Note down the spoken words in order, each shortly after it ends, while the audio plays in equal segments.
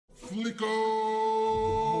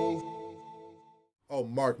FLIKO. Oh,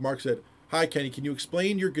 Mark said, "Hi, Kenny. Can you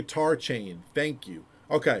explain your guitar chain? Thank you."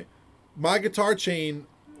 Okay. My guitar chain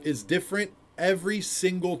is different every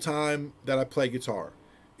single time that I play guitar.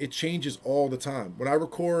 It changes all the time. When I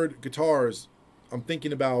record guitars, I'm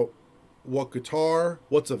thinking about what guitar,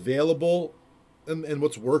 what's available, and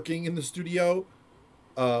what's working in the studio,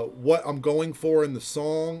 what I'm going for in the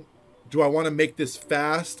song. Do I want to make this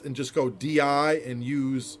fast and just go DI and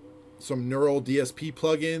use some neural DSP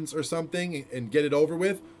plugins or something and get it over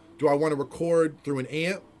with? Do I want to record through an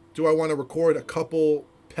amp? Do I want to record a couple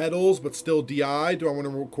pedals but still DI? Do I want to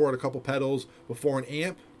record a couple pedals before an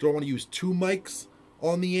amp? Do I want to use two mics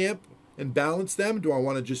on the amp and balance them? Do I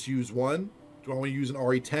want to just use one? Do I want to use an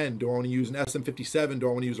RE10? Do I want to use an SM57? Do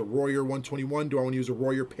I want to use a Royer 121? Do I want to use a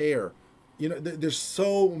Royer pair? You know, there's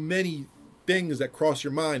so many things that cross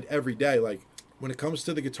your mind every day. Like when it comes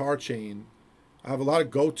to the guitar chain, I have a lot of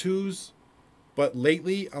go-tos, but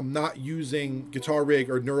lately I'm not using Guitar Rig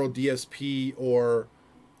or Neural DSP or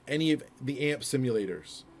any of the amp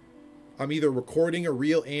simulators. I'm either recording a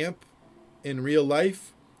real amp in real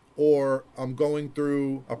life, or I'm going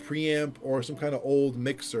through a preamp or some kind of old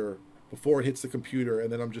mixer before it hits the computer,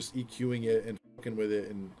 and then I'm just EQing it and fucking with it.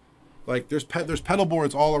 And like there's pedal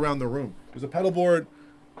boards all around the room. There's a pedal board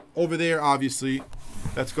over there, obviously,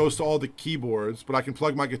 that goes to all the keyboards, but I can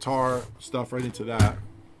plug my guitar stuff right into that.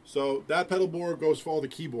 So that pedal board goes for all the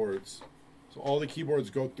keyboards. So all the keyboards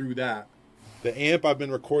go through that. The amp I've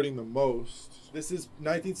been recording the most. This is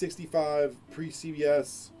 1965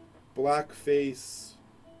 pre-CBS blackface.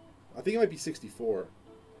 I think it might be 64.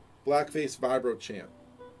 Blackface Vibrochamp.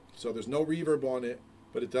 So there's no reverb on it,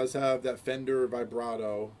 but it does have that Fender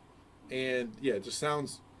vibrato. And yeah, it just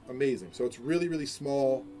sounds amazing. So it's really, really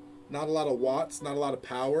small. Not a lot of watts, not a lot of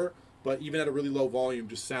power, but even at a really low volume,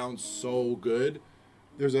 just sounds so good.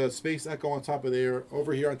 There's a space echo on top of there.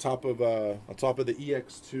 Over here on top of the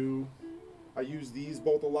EX2. I use these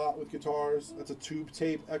both a lot with guitars. That's a tube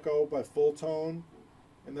tape echo by Fulltone,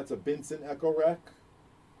 and that's a Binson Echorec.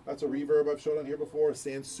 That's a reverb I've showed on here before, a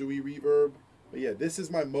Sansui reverb. But yeah, this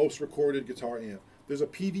is my most recorded guitar amp. There's a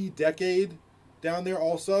PV Decade down there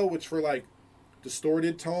also, which for like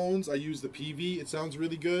distorted tones, I use the PV. It sounds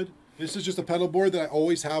really good. This is just a pedal board that I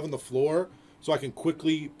always have on the floor, so I can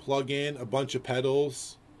quickly plug in a bunch of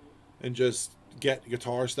pedals and just get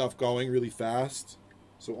guitar stuff going really fast.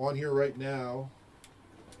 So on here right now,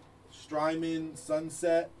 Strymon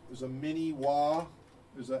Sunset, there's a mini wah,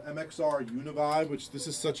 there's a Mxr Univibe, which this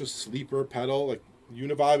is such a sleeper pedal. Like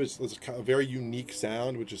Univibe is a very unique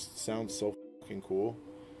sound, which just sounds so fucking cool.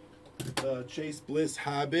 The Chase Bliss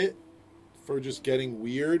Habit for just getting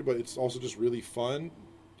weird, but it's also just really fun.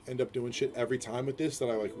 End up doing shit every time with this that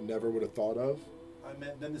I like never would have thought of.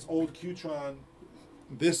 Then this old Tron.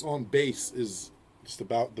 This on bass is just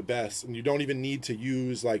about the best, and you don't even need to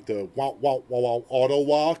use like the wow wow wow wow auto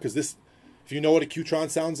wah, because this, if you know what a Tron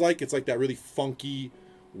sounds like, it's like that really funky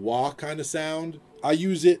wah kind of sound. I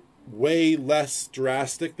use it way less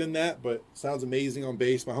drastic than that, but sounds amazing on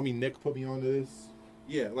bass. My homie Nick put me onto this.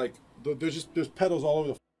 Yeah, like there's pedals all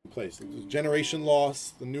over the place. There's Generation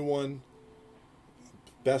Loss, the new one,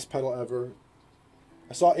 best pedal ever.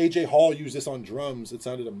 I saw AJ Hall use this on drums. It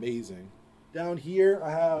sounded amazing. Down here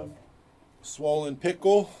I have Swollen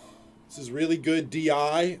Pickle. This is really good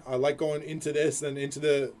DI. I like going into this and into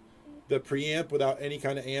the preamp without any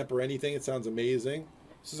kind of amp or anything. It sounds amazing.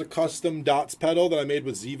 This is a custom D.O.T.S pedal that I made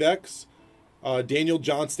with Zvex. Daniel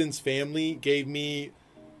Johnston's family gave me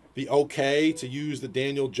the okay to use the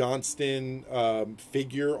Daniel Johnston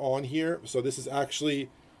figure on here. So this is actually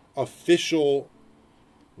official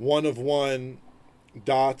one-of-one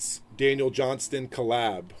D.O.T.S Daniel Johnston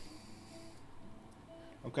collab.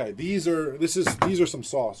 Okay, these are some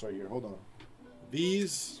sauce right here. Hold on.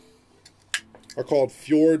 These are called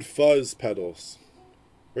Fjord Fuzz pedals.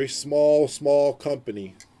 Very small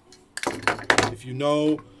company. If you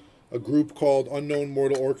know a group called Unknown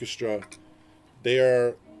Mortal Orchestra, they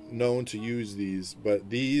are known to use these, but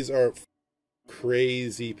these are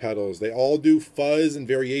crazy pedals. They all do fuzz and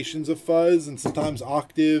variations of fuzz and sometimes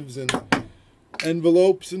octaves and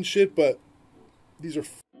envelopes and shit, but these are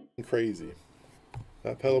crazy.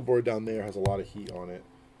 That pedal board down there has a lot of heat on it.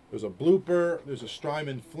 There's a blooper, there's a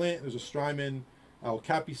Strymon Flint, there's a Strymon El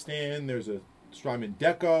Capistan, there's a Strymon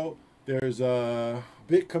Deco, there's a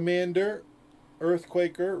Bit Commander,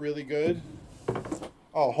 Earthquaker, really good.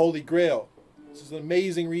 Oh, Holy Grail. This is an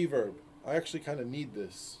amazing reverb. I actually kind of need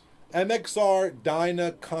this. Mxr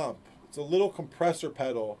Dyna Comp. It's a little compressor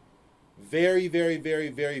pedal. Very, very, very,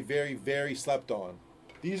 very, very, very slept on.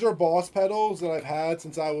 These are Boss pedals that I've had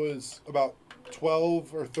since I was about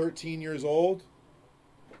 12 or 13 years old.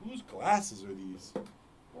 Whose glasses are these?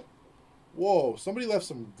 Whoa, somebody left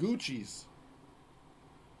some Gucci's.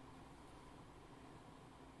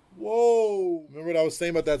 Whoa. Remember what I was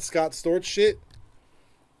saying about that Scott Storch shit?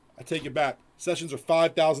 I take it back. Sessions are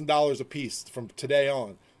 $5,000 a piece from today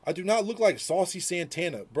on. I do not look like Saucy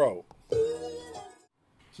Santana, bro.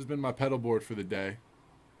 This has been my pedal board for the day.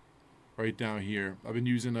 Right down here. I've been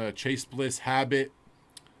using a Chase Bliss Habit,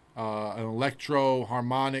 an Electro,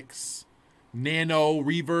 Harmonix, Nano,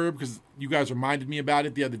 Reverb, because you guys reminded me about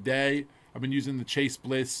it the other day. I've been using the Chase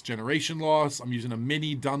Bliss Generation Loss. I'm using a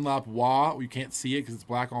mini Dunlop wah. You can't see it because it's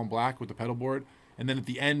black on black with the pedal board. And then at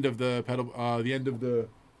the end of the pedal, the end of the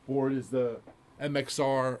board is the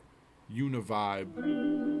Mxr Univibe.